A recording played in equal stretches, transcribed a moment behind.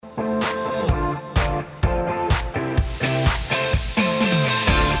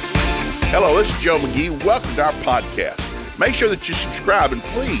Hello, this is Joe McGee. Welcome to our podcast. Make sure that you subscribe and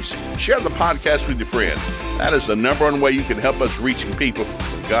please share the podcast with your friends. That is the number one way you can help us reaching people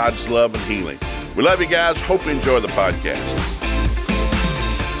with God's love and healing. We love you guys. Hope you enjoy the podcast.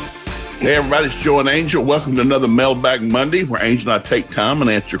 Hey, everybody, it's Joe and Angel. Welcome to another Mailbag Monday, where Angel and I take time and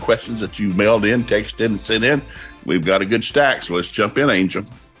answer questions that you mailed in, texted, and sent in. We've got a good stack, so let's jump in, Angel.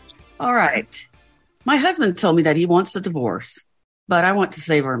 All right. My husband told me that he wants a divorce, but I want to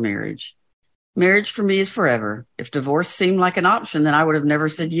save our marriage. Marriage for me is forever. If divorce seemed like an option, then I would have never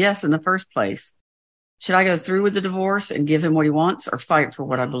said yes in the first place. Should I go through with the divorce and give him what he wants, or fight for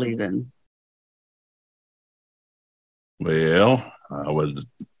what I believe in? Well, I would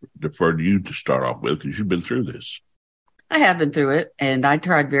defer to you to start off with, because you've been through this. I have been through it, and I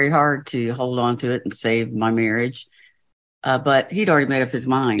tried very hard to hold on to it and save my marriage. But he'd already made up his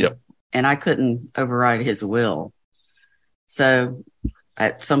mind, and I couldn't override his will. So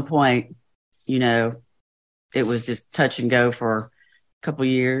at some point, it was just touch and go for a couple of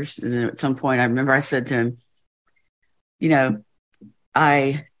years. And then at some point, I remember I said to him,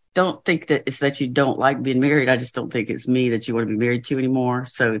 I don't think that it's that you don't like being married. I just don't think it's me that you want to be married to anymore.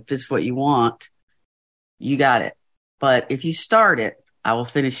 So if this is what you want, you got it. But if you start it, I will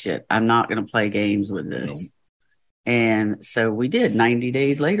finish it. I'm not going to play games with this. No. And so we did. 90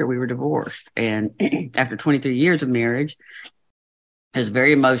 days later, we were divorced. And after 23 years of marriage, it was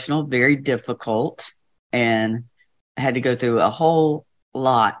very emotional, very difficult. And I had to go through a whole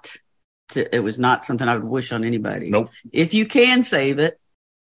lot. It was not something I would wish on anybody. Nope. If you can save it,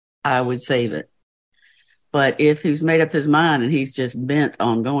 I would save it. But if he's made up his mind and he's just bent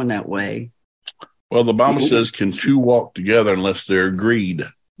on going that way. Well, the Bible says, can two walk together unless they're agreed?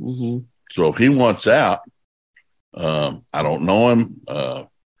 Mm-hmm. So if he wants out, I don't know him.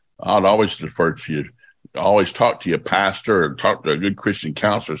 I'd always defer to you. Always talk to your pastor or talk to a good Christian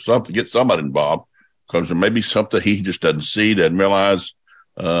counselor or something. Get somebody involved, because there may be something he just doesn't see, doesn't realize.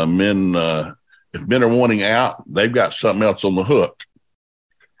 If men are wanting out, they've got something else on the hook.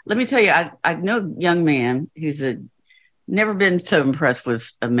 Let me tell you, I know a young man who's never been so impressed with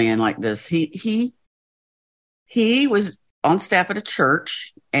a man like this. He was on staff at a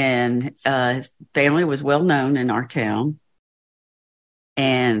church, and his family was well known in our town.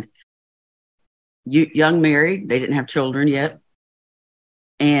 And young married, they didn't have children yet.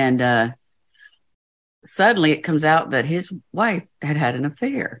 And suddenly it comes out that his wife had an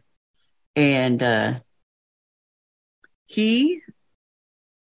affair. And he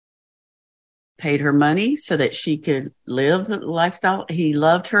paid her money so that she could live the lifestyle. He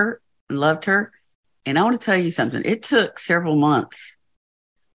loved her. And I want to tell you something. It took several months,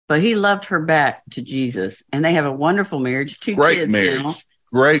 but he loved her back to Jesus. And they have a wonderful marriage, two kids now.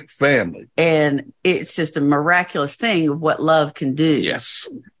 Great family. And it's just a miraculous thing of what love can do. Yes.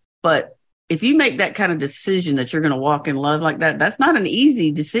 But if you make that kind of decision that you're going to walk in love like that, that's not an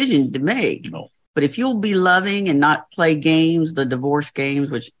easy decision to make. No. But if you'll be loving and not play games, the divorce games,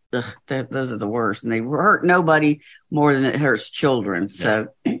 which those are the worst, and they hurt nobody more than it hurts children. Yeah.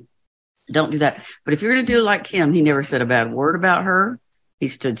 So don't do that. But if you're going to do like him, he never said a bad word about her. He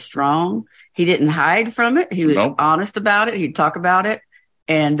stood strong. He didn't hide from it. He was honest about it. He'd talk about it.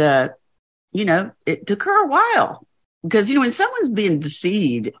 And, it took her a while, because, when someone's being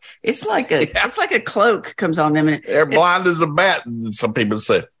deceived, it's like a cloak comes on them. And they're blind as a bat. Some people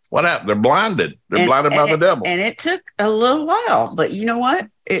say, what happened? They're blinded. They're blinded by the devil. And it took a little while, but you know what?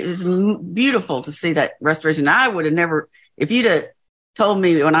 It was beautiful to see that restoration. I would have never, if you'd have told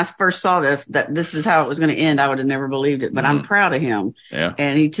me when I first saw this, that this is how it was going to end, I would have never believed it, but I'm proud of him. Yeah.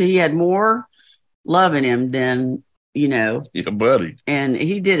 And he had more love in him than, yeah, buddy. And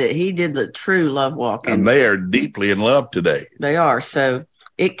he did it. He did the true love walk. And they are deeply in love today. They are. So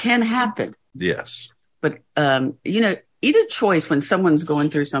it can happen. Yes. But, either choice when someone's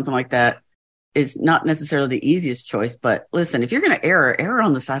going through something like that is not necessarily the easiest choice. But listen, if you're going to err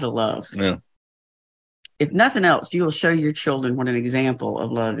on the side of love. Yeah. If nothing else, you will show your children what an example of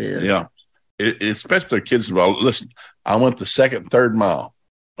love is. Yeah. Especially their kids. Well, listen, I went the second, third mile.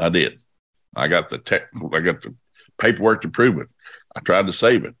 I did. I got the paperwork to prove it. I tried to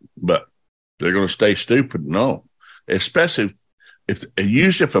save it, but they're going to stay stupid. No, especially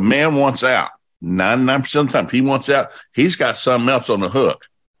usually if a man wants out, 99% of the time, if he wants out, he's got something else on the hook.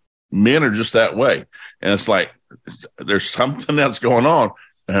 Men are just that way. And it's like, there's something else going on.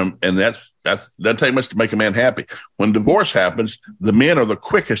 And that doesn't take much to make a man happy. When divorce happens, the men are the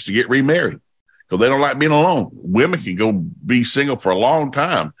quickest to get remarried, because they don't like being alone. Women can go be single for a long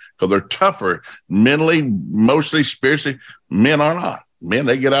time because they're tougher mentally, emotionally, spiritually. Men are not. Men,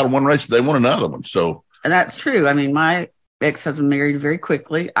 they get out of one race, they want another one. So that's true. I mean, my ex-husband married very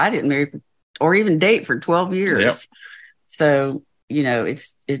quickly. I didn't marry for or even date for 12 years. Yep. So,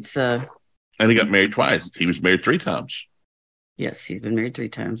 it's and he got married twice. He was married 3 times. Yes, he's been married 3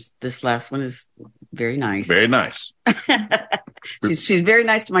 times. This last one is very nice. Very nice. she's very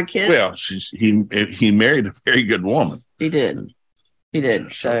nice to my kids. Well, he married a very good woman. He did.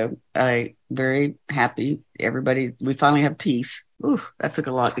 So I very happy. Everybody, we finally have peace. Oof, that took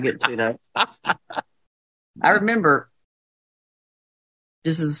a lot to get to though. I remember,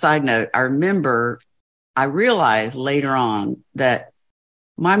 just as a side note, I realized later on that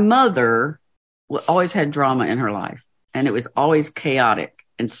my mother always had drama in her life, and it was always chaotic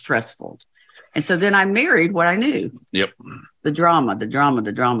and stressful. And so then I married what I knew. Yep. The drama.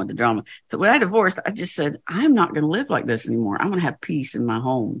 So when I divorced, I just said, I'm not going to live like this anymore. I'm going to have peace in my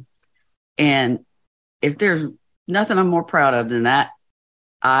home. And if there's nothing I'm more proud of than that,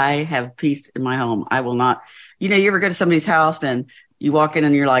 I have peace in my home. I will not, you ever go to somebody's house and you walk in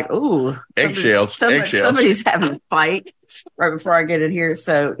and you're like, ooh, eggshells. Somebody's having a fight right before I get in here.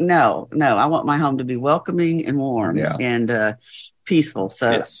 So no, I want my home to be welcoming and warm and peaceful.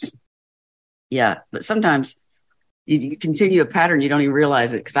 So yes. Yeah, but sometimes you continue a pattern, you don't even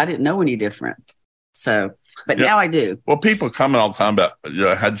realize it, because I didn't know any different. So, but now I do. Well, people comment all the time about,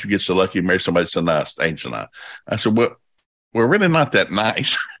 how did you get so lucky to marry somebody so nice, Angel and I said, well, we're really not that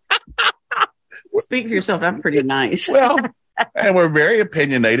nice. Speak for yourself. I'm pretty nice. Well, and we're very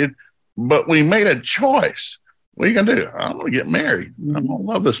opinionated, but we made a choice. What are you going to do? I'm going to get married. I'm going to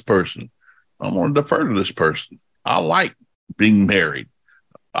love this person. I'm going to defer to this person. I like being married.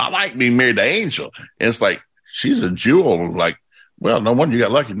 I like being married to Angel. And it's like, she's a jewel. Like, well, no wonder you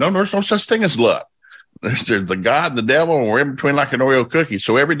got lucky. No, there's no such thing as luck. There's the God and the devil, and we're in between like an Oreo cookie.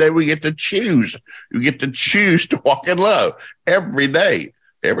 So every day we get to choose. You get to choose to walk in love every day.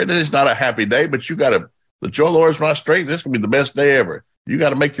 Every day is not a happy day, but the joy of the Lord is my strength. This will be the best day ever. You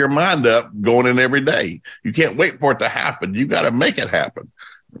got to make your mind up going in every day. You can't wait for it to happen. You got to make it happen.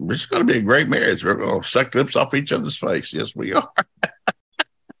 It's going to be a great marriage. We're going to suck lips off each other's face. Yes, we are.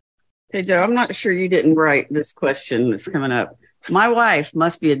 Hey, Joe, I'm not sure you didn't write this question that's coming up. My wife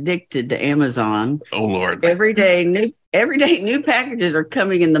must be addicted to Amazon. Oh, Lord. Every day, new packages are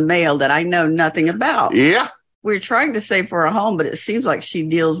coming in the mail that I know nothing about. Yeah. We're trying to save for a home, but it seems like she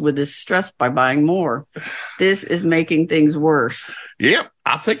deals with this stress by buying more. This is making things worse. Yep.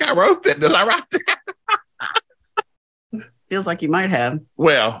 I think I wrote that. Did I write that? Feels like you might have.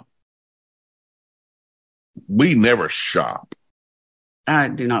 Well, we never shop. I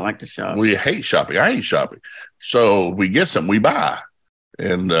do not like to shop. We hate shopping. I hate shopping. So we get something, we buy.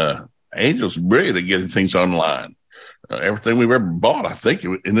 And Angel's brilliant at getting things online. Everything we've ever bought, I think,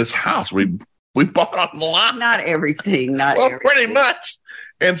 in this house, we bought online. Not everything. Pretty much.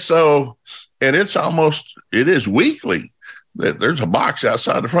 And so, and it is weekly that there's a box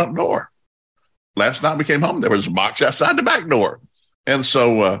outside the front door. Last night we came home, there was a box outside the back door. And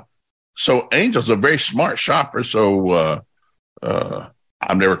so Angel's a very smart shopper. So,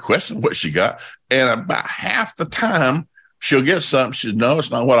 I've never questioned what she got. And about half the time she'll get something. She says, no,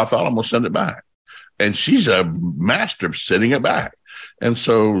 it's not what I thought. I'm going to send it back. And she's a master of sending it back. And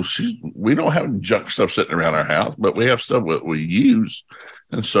so we don't have junk stuff sitting around our house, but we have stuff that we use.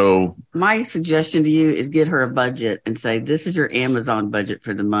 And so my suggestion to you is get her a budget and say, this is your Amazon budget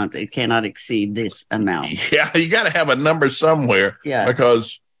for the month. It cannot exceed this amount. Yeah. You got to have a number somewhere. Yeah.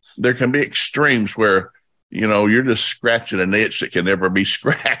 Because there can be extremes where, you're just scratching an itch that can never be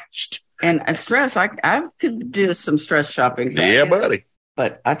scratched. And stress, I could do some stress shopping. Yeah, buddy.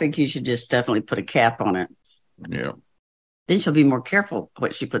 But I think you should just definitely put a cap on it. Yeah. Then she'll be more careful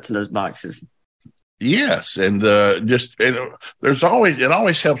what she puts in those boxes. Yes. And it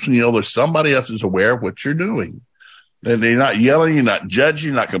always helps when there's somebody else is aware of what you're doing. And they're not yelling, you're not judging,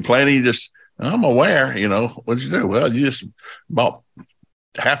 you're not complaining. You just, I'm aware, what'd you do? Well, you just bought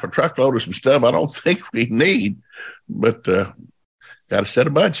half a truckload of some stuff I don't think we need, but got to set a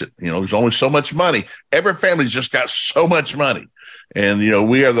budget. There's only so much money. Every family's just got so much money. And,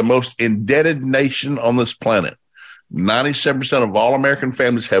 we are the most indebted nation on this planet. 97% of all American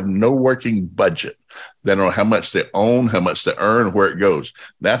families have no working budget. They don't know how much they own, how much they earn, where it goes.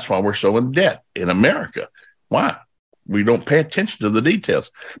 That's why we're so in debt in America. Why? We don't pay attention to the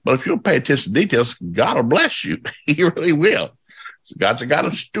details. But if you'll pay attention to details, God will bless you. He really will. God's a God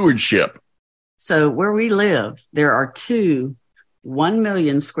of stewardship. So where we live, there are 2 1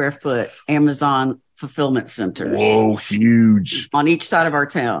 million square foot Amazon fulfillment centers. Whoa, huge. On each side of our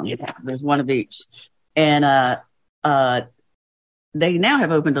town. Yeah. There's one of each. And they now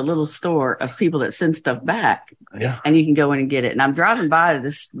have opened a little store of people that send stuff back. Yeah. And you can go in and get it. And I'm driving by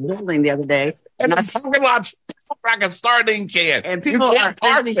this building the other day. And the parking lot's like a sardine can. And people are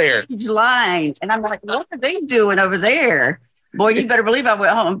parked there. Huge line. And I'm like, what are they doing over there? Boy, you better believe I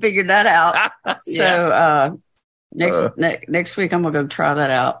went home and figured that out. So next week, I'm going to go try that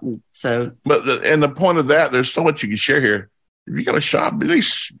out. But the point of that, there's so much you can share here. If you're going to shop, at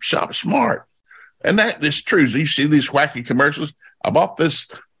least shop smart. And that is true. You see these wacky commercials. I bought this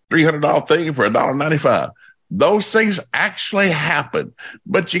 $300 thing for $1.95. Those things actually happen,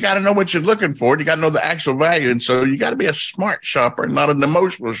 but you got to know what you're looking for. You got to know the actual value. And so you got to be a smart shopper, not an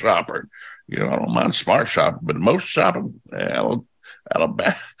emotional shopper. I don't mind smart shopping, but emotional shopping, that'll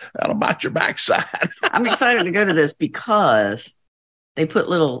bite your backside. I'm excited to go to this because they put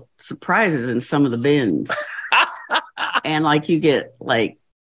little surprises in some of the bins. And you get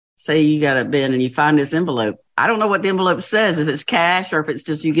say you got a bin and you find this envelope. I don't know what the envelope says, if it's cash or if it's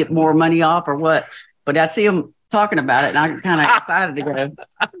just you get more money off or what. But I see them talking about it, and I'm kind of excited to go.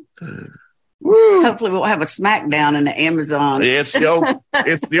 Woo. Hopefully, we'll have a smackdown in the Amazon. Yeah, it's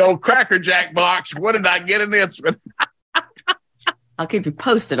the old Cracker Jack box. What did I get in this one? I'll keep you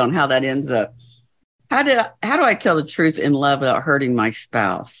posted on how that ends up. How do I tell the truth in love without hurting my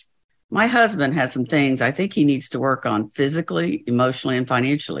spouse? My husband has some things I think he needs to work on physically, emotionally, and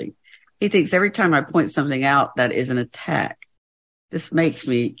financially. He thinks every time I point something out that is an attack. This makes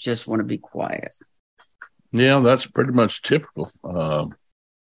me just want to be quiet. Yeah, that's pretty much typical.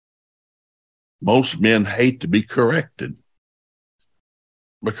 Most men hate to be corrected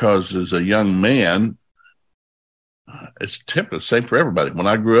because as a young man, it's typical, same for everybody. When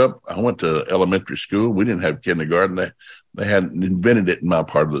I grew up, I went to elementary school. We didn't have kindergarten. They hadn't invented it in my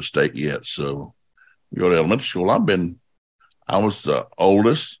part of the state yet. So you go to elementary school. I was the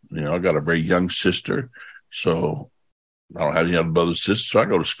oldest. I got a very young sister. So I don't have any other brothers and sisters. So I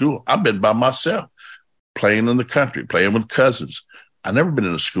go to school. I've been by myself, playing in the country, playing with cousins. I've never been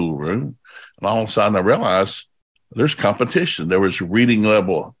in a schoolroom. And all of a sudden I realized there's competition. There was reading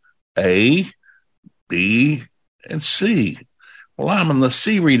level A, B, and C. Well, I'm in the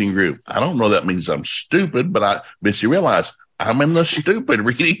C reading group. I don't know that means I'm stupid, but you realize I'm in the stupid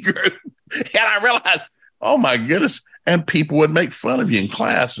reading group. And I realized, oh my goodness. And people would make fun of you in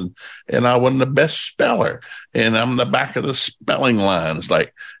class. And I wasn't the best speller. And I'm in the back of the spelling lines.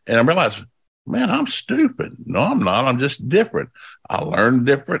 And I realized, man, I'm stupid. No, I'm not. I'm just different. I learned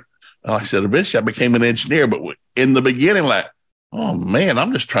different. Like I said, eventually I became an engineer, but in the beginning, oh man,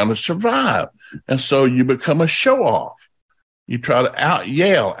 I'm just trying to survive. And so you become a show off. You try to out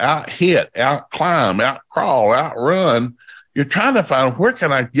yell, out hit, out climb, out crawl, out run. You're trying to find where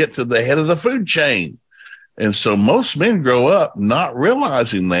can I get to the head of the food chain? And so most men grow up not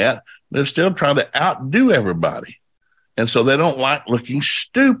realizing that. They're still trying to outdo everybody. And so they don't like looking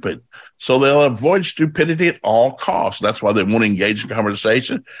stupid. So they'll avoid stupidity at all costs. That's why they won't engage in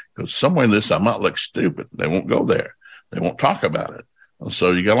conversation, because somewhere in this, I might look stupid. They won't go there. They won't talk about it. And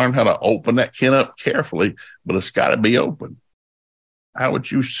so you got to learn how to open that can up carefully, but it's got to be open. How would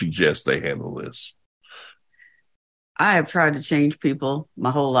you suggest they handle this? I have tried to change people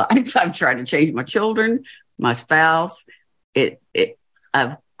my whole life. I've tried to change my children, my spouse.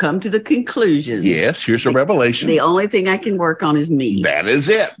 I've come to the conclusion. Yes, here's a revelation. The only thing I can work on is me. That is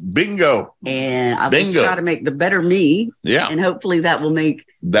it. Bingo. And I will try to make the better me. Yeah. And hopefully that will make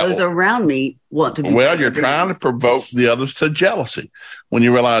those around me want to be. Well, you're trying to provoke the others to jealousy. When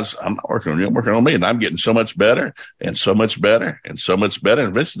you realize I'm not working on you, I'm working on me, and I'm getting so much better and so much better and so much better. And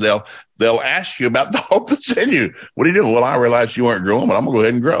eventually they'll ask you about the hope that's in you. What are you doing? Well, I realized you weren't growing, but I'm going to go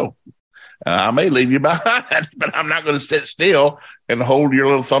ahead and grow. I may leave you behind, but I'm not going to sit still and hold your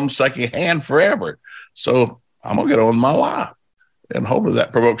little thumb-sucking hand forever. So I'm going to get on with my life. And hopefully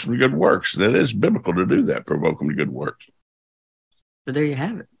that provokes some good works. And it is biblical to do that, provoke them to good works. So there you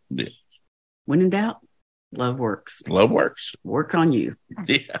have it. Yeah. When in doubt, love works. Love works. Work on you.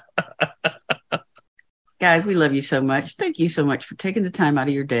 Yeah. Guys, we love you so much. Thank you so much for taking the time out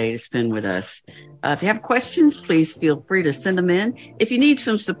of your day to spend with us. If you have questions, please feel free to send them in. If you need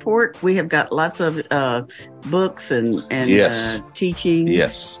some support, we have got lots of books and yes. Teaching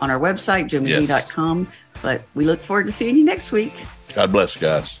on our website, joemcgee.com. But we look forward to seeing you next week. God bless,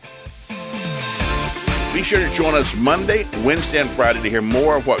 guys. Be sure to join us Monday, Wednesday, and Friday to hear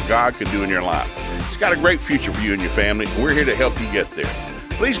more of what God can do in your life. It's got a great future for you and your family, and we're here to help you get there.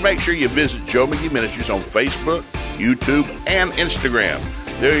 Please make sure you visit Joe McGee Ministries on Facebook, YouTube, and Instagram.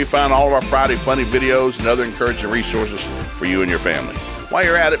 There you find all of our Friday funny videos and other encouraging resources for you and your family. While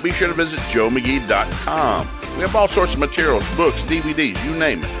you're at it, be sure to visit joemcgee.com. We have all sorts of materials, books, DVDs, you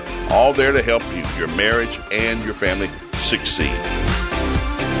name it, all there to help you, your marriage, and your family succeed.